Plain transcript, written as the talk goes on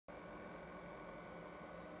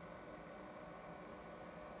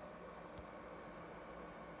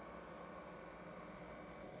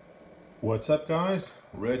What's up guys,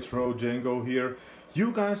 RETROCENGO here.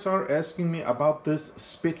 You guys are asking me about this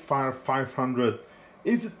Spitfire 500.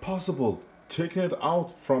 Is it possible taking it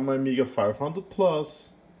out from my Amiga 500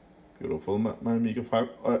 Plus, beautiful my Amiga 5,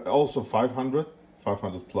 also 500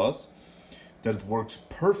 Plus, that it works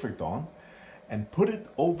perfect on, and put it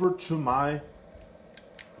over to my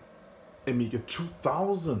Amiga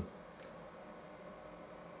 2000?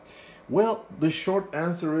 Well, the short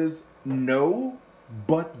answer is no,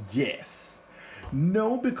 but yes.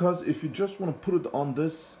 No, because if you just want to put it on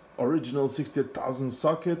this original 68,000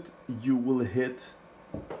 socket, you will hit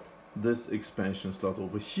this expansion slot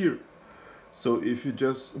over here. So if you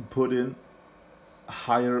just put in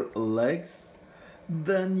higher legs,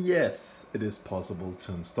 then yes, it is possible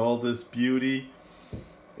to install this beauty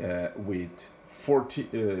with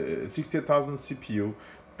 68,000 CPU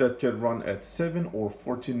that can run at 7 or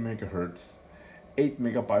 14 megahertz, 8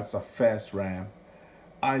 megabytes of fast RAM,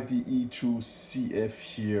 IDE to CF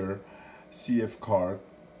here, CF card,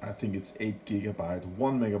 I think it's 8 gigabyte,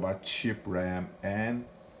 1 megabyte chip RAM, and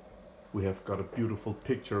we have got a beautiful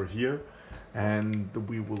picture here, and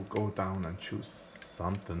we will go down and choose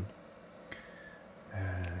something.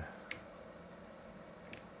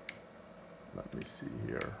 Let me see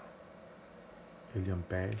here. Alien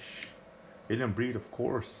Bash. Alien Breed, of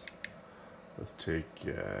course. Let's take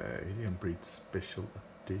Alien Breed Special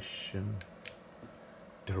Edition.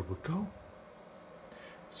 There we go.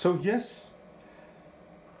 So yes,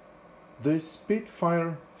 the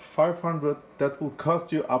Spitfire 500 that will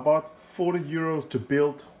cost you about 40 euros to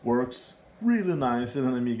build works really nice in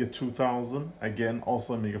an Amiga 2000. Again,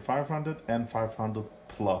 also Amiga 500 and 500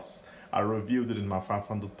 Plus. I reviewed it in my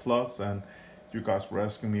 500 Plus and you guys were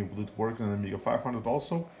asking me, will it work in an Amiga 500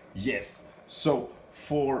 also? Yes. So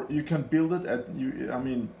you can build it at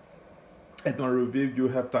at my review you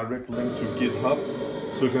have direct link to GitHub,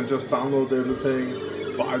 so you can just download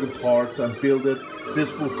everything, buy the parts and build it.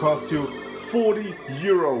 This will cost you 40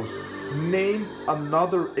 euros. Name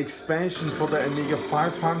another expansion for the Amiga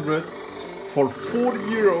 500 for 40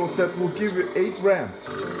 euros that will give you 8 RAM,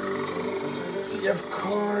 CF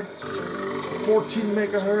card, 14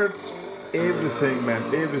 megahertz, everything, man,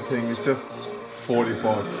 everything. It's just 40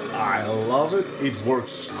 bucks. I love it. It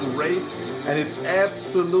works great, and it's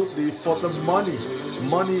absolutely for the money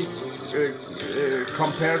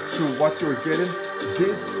compared to what you're getting.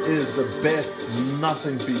 This is the best.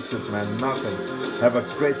 Nothing beats it, man. Nothing. Have a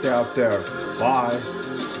great day out there. Bye.